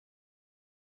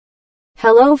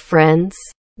Hello friends.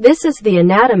 This is the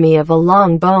anatomy of a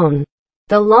long bone.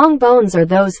 The long bones are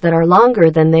those that are longer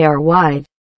than they are wide.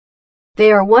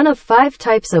 They are one of 5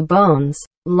 types of bones: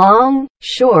 long,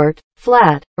 short,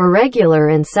 flat, irregular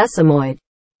and sesamoid.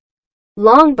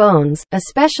 Long bones,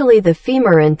 especially the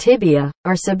femur and tibia,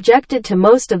 are subjected to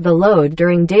most of the load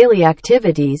during daily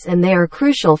activities and they are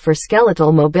crucial for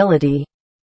skeletal mobility.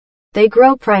 They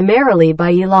grow primarily by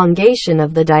elongation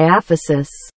of the diaphysis,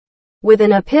 with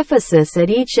an epiphysis at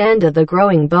each end of the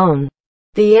growing bone.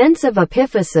 The ends of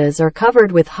epiphyses are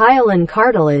covered with hyaline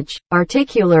cartilage,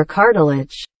 articular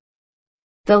cartilage.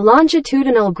 The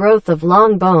longitudinal growth of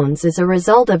long bones is a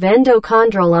result of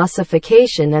endochondral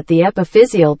ossification at the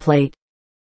epiphyseal plate.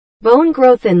 Bone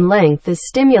growth in length is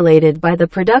stimulated by the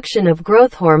production of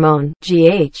growth hormone,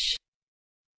 GH,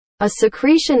 a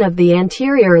secretion of the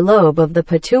anterior lobe of the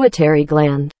pituitary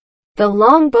gland. The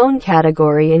long bone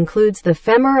category includes the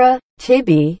femora,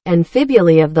 tibiae, and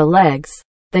fibulae of the legs,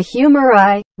 the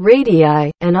humeri, radii,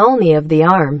 and ulnae of the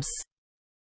arms,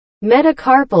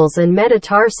 metacarpals and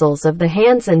metatarsals of the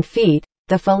hands and feet,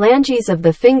 the phalanges of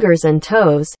the fingers and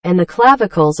toes, and the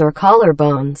clavicles or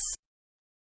collarbones.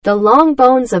 The long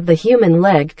bones of the human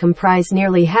leg comprise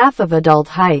nearly half of adult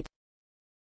height.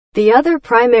 The other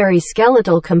primary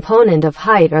skeletal component of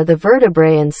height are the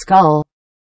vertebrae and skull.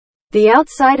 The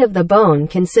outside of the bone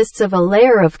consists of a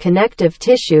layer of connective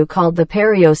tissue called the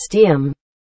periosteum.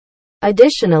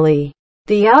 Additionally,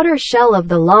 the outer shell of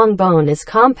the long bone is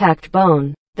compact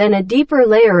bone, then a deeper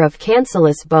layer of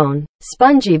cancellous bone,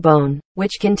 spongy bone,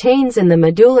 which contains in the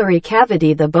medullary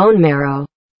cavity the bone marrow.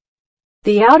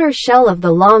 The outer shell of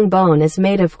the long bone is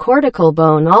made of cortical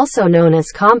bone, also known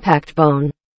as compact bone.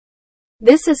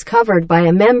 This is covered by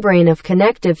a membrane of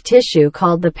connective tissue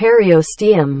called the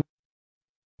periosteum.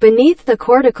 Beneath the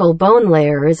cortical bone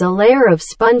layer is a layer of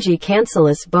spongy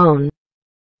cancellous bone.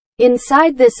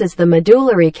 Inside this is the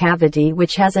medullary cavity,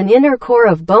 which has an inner core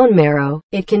of bone marrow.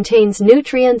 It contains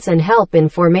nutrients and help in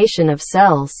formation of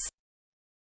cells,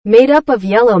 made up of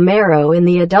yellow marrow in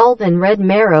the adult and red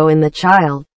marrow in the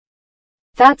child.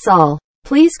 That's all.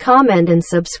 Please comment and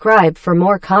subscribe for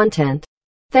more content.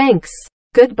 Thanks.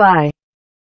 Goodbye.